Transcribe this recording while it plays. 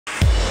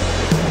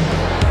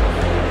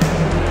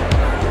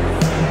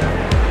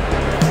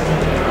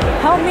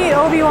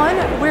Obi-Wan.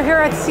 We're here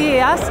at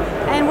CES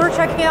and we're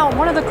checking out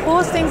one of the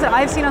coolest things that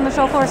I've seen on the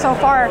show floor so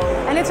far,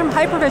 and it's from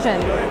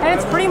Hypervision. And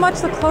it's pretty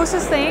much the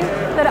closest thing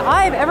that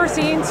I've ever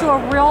seen to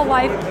a real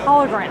life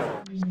hologram.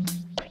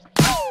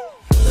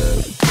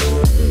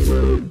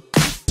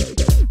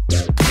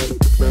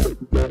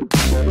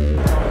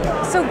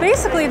 So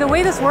basically the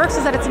way this works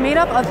is that it's made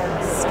up of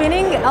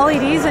spinning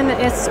LEDs and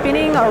a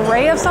spinning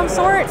array of some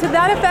sort. To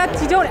that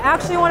effect, you don't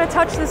actually want to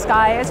touch this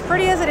guy. As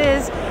pretty as it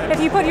is, if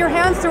you put your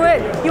hands through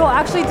it, you'll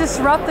actually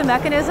disrupt the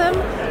mechanism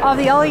of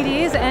the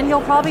LEDs and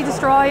you'll probably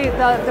destroy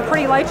the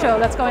pretty light show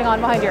that's going on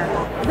behind here.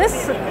 This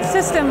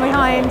system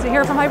behind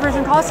here from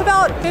Hypervision costs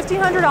about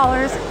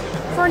 $1,500.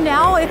 For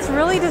now, it's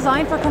really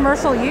designed for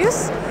commercial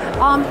use.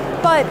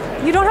 But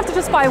you don't have to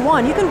just buy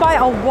one. You can buy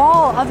a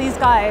wall of these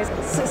guys,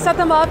 set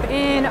them up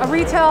in a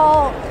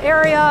retail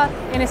area,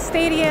 in a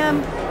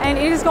stadium, and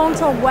it is going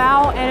to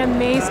wow and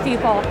amaze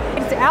people.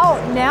 It's out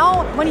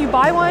now. When you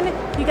buy one,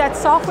 you get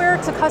software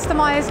to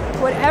customize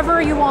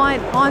whatever you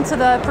want onto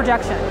the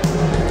projection.